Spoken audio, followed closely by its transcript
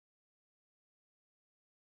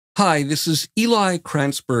Hi, this is Eli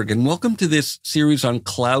Kranzberg, and welcome to this series on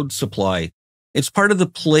cloud supply. It's part of the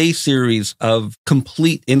Play series of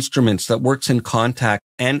complete instruments that works in Contact.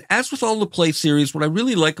 And as with all the Play series, what I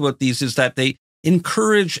really like about these is that they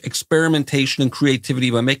encourage experimentation and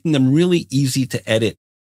creativity by making them really easy to edit.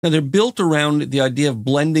 Now, they're built around the idea of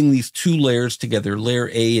blending these two layers together, layer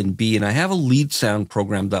A and B, and I have a lead sound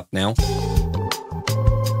programmed up now.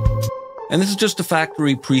 And this is just a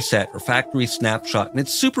factory preset or factory snapshot, and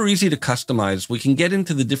it's super easy to customize. We can get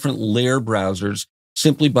into the different layer browsers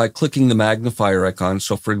simply by clicking the magnifier icon.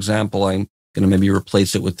 So for example, I'm going to maybe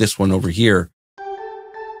replace it with this one over here.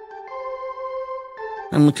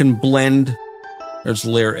 And we can blend. There's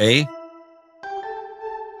layer A,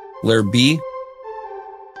 layer B,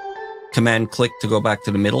 command click to go back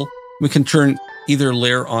to the middle. We can turn either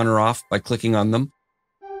layer on or off by clicking on them.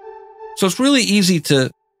 So it's really easy to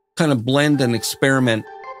kind of blend and experiment.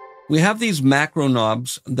 We have these macro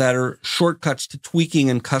knobs that are shortcuts to tweaking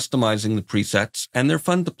and customizing the presets, and they're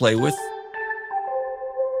fun to play with.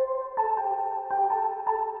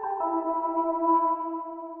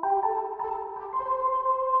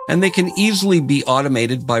 And they can easily be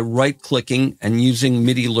automated by right-clicking and using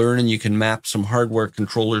MIDI Learn, and you can map some hardware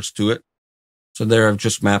controllers to it. So there I've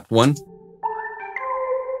just mapped one.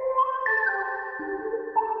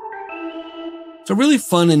 So really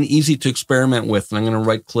fun and easy to experiment with. And I'm going to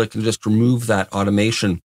right click and just remove that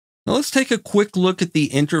automation. Now let's take a quick look at the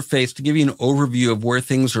interface to give you an overview of where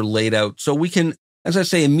things are laid out. So we can, as I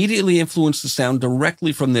say, immediately influence the sound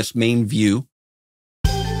directly from this main view.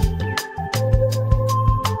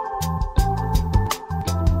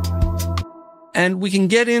 And we can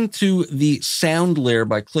get into the sound layer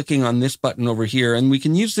by clicking on this button over here. And we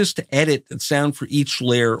can use this to edit the sound for each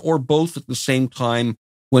layer or both at the same time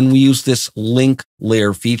when we use this link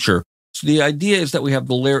layer feature. So the idea is that we have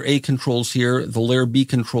the layer A controls here, the layer B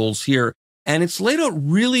controls here, and it's laid out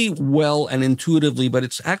really well and intuitively, but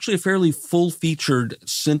it's actually a fairly full-featured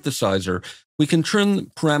synthesizer. We can turn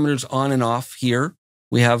parameters on and off here.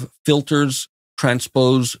 We have filters,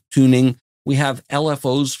 transpose, tuning. We have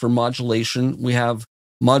LFOs for modulation. We have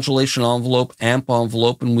modulation envelope, amp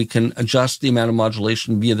envelope, and we can adjust the amount of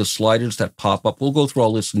modulation via the sliders that pop up. We'll go through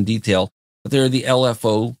all this in detail. But there are the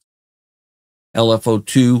LFO,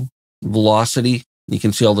 LFO2, velocity. You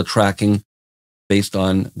can see all the tracking based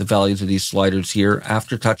on the values of these sliders here.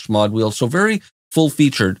 Aftertouch mod wheel. So very full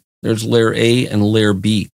featured. There's layer A and layer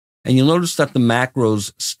B. And you'll notice that the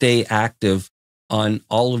macros stay active on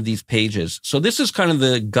all of these pages. So this is kind of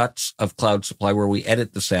the guts of Cloud Supply where we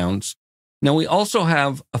edit the sounds. Now we also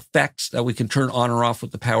have effects that we can turn on or off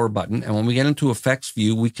with the power button. And when we get into effects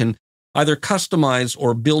view, we can either customize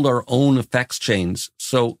or build our own effects chains.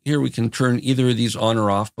 So here we can turn either of these on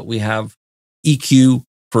or off, but we have EQ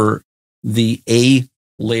for the A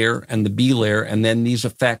layer and the B layer, and then these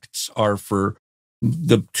effects are for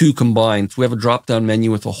the two combined. So we have a drop-down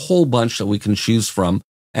menu with a whole bunch that we can choose from.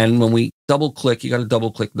 And when we double-click, you got to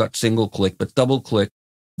double-click, not single-click, but double-click,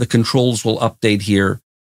 the controls will update here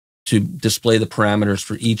to display the parameters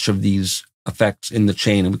for each of these effects in the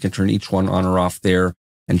chain, and we can turn each one on or off there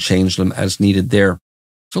and change them as needed there.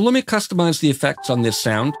 So let me customize the effects on this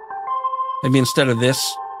sound. Maybe instead of this,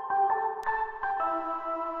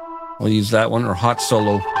 I'll use that one, or hot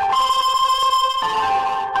solo.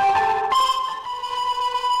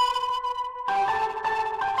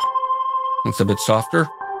 It's a bit softer.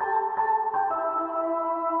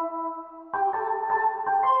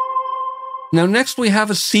 Now, next we have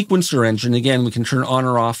a sequencer engine. Again, we can turn on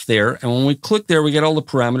or off there. And when we click there, we get all the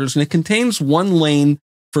parameters, and it contains one lane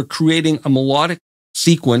for creating a melodic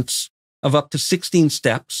sequence of up to 16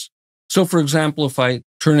 steps. So for example, if I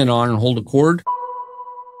turn it on and hold a chord,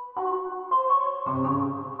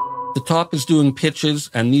 the top is doing pitches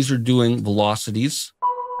and these are doing velocities.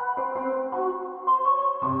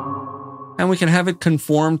 And we can have it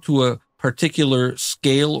conform to a particular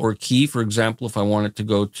scale or key. For example, if I want it to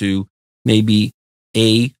go to maybe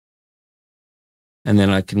A, and then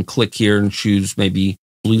I can click here and choose maybe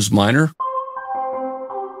blues minor.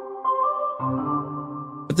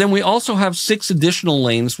 But then we also have 6 additional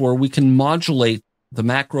lanes where we can modulate the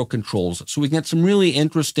macro controls. So we can get some really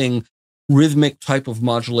interesting rhythmic type of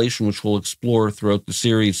modulation, which we'll explore throughout the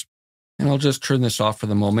series. And I'll just turn this off for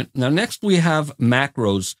the moment. Now, next we have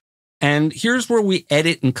macros. And here's where we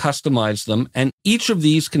edit and customize them. And each of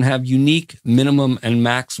these can have unique minimum and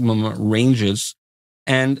maximum ranges.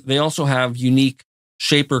 And they also have unique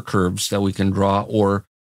shaper curves that we can draw or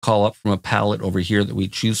call up from a palette over here that we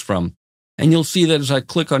choose from. And you'll see that as I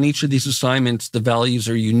click on each of these assignments, the values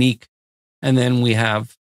are unique. And then we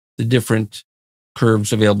have the different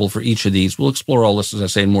curves available for each of these. We'll explore all this, as I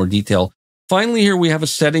say, in more detail. Finally, here we have a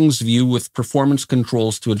settings view with performance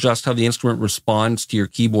controls to adjust how the instrument responds to your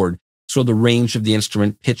keyboard. So the range of the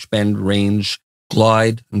instrument, pitch, bend, range,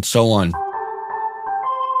 glide, and so on.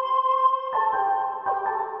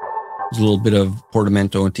 There's a little bit of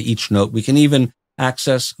portamento into each note. We can even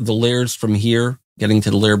access the layers from here, getting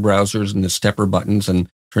to the layer browsers and the stepper buttons, and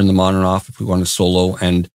turn them on and off if we want to solo,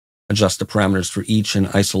 and adjust the parameters for each in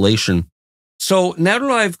isolation. So now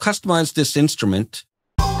that I've customized this instrument,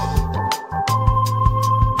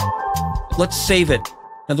 let's save it.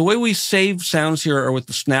 Now, the way we save sounds here are with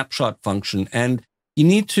the snapshot function, and you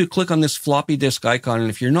need to click on this floppy disk icon. And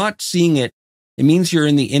if you're not seeing it, it means you're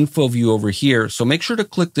in the info view over here. So make sure to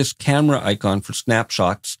click this camera icon for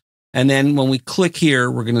snapshots. And then when we click here,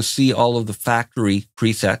 we're going to see all of the factory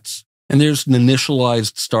presets. And there's an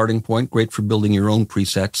initialized starting point, great for building your own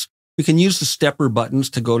presets. We can use the stepper buttons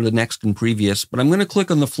to go to the next and previous, but I'm going to click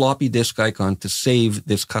on the floppy disk icon to save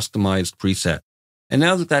this customized preset. And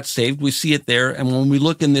now that that's saved, we see it there. And when we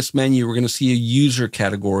look in this menu, we're going to see a user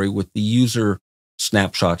category with the user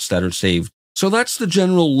snapshots that are saved. So that's the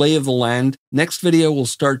general lay of the land. Next video, we'll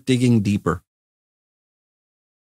start digging deeper.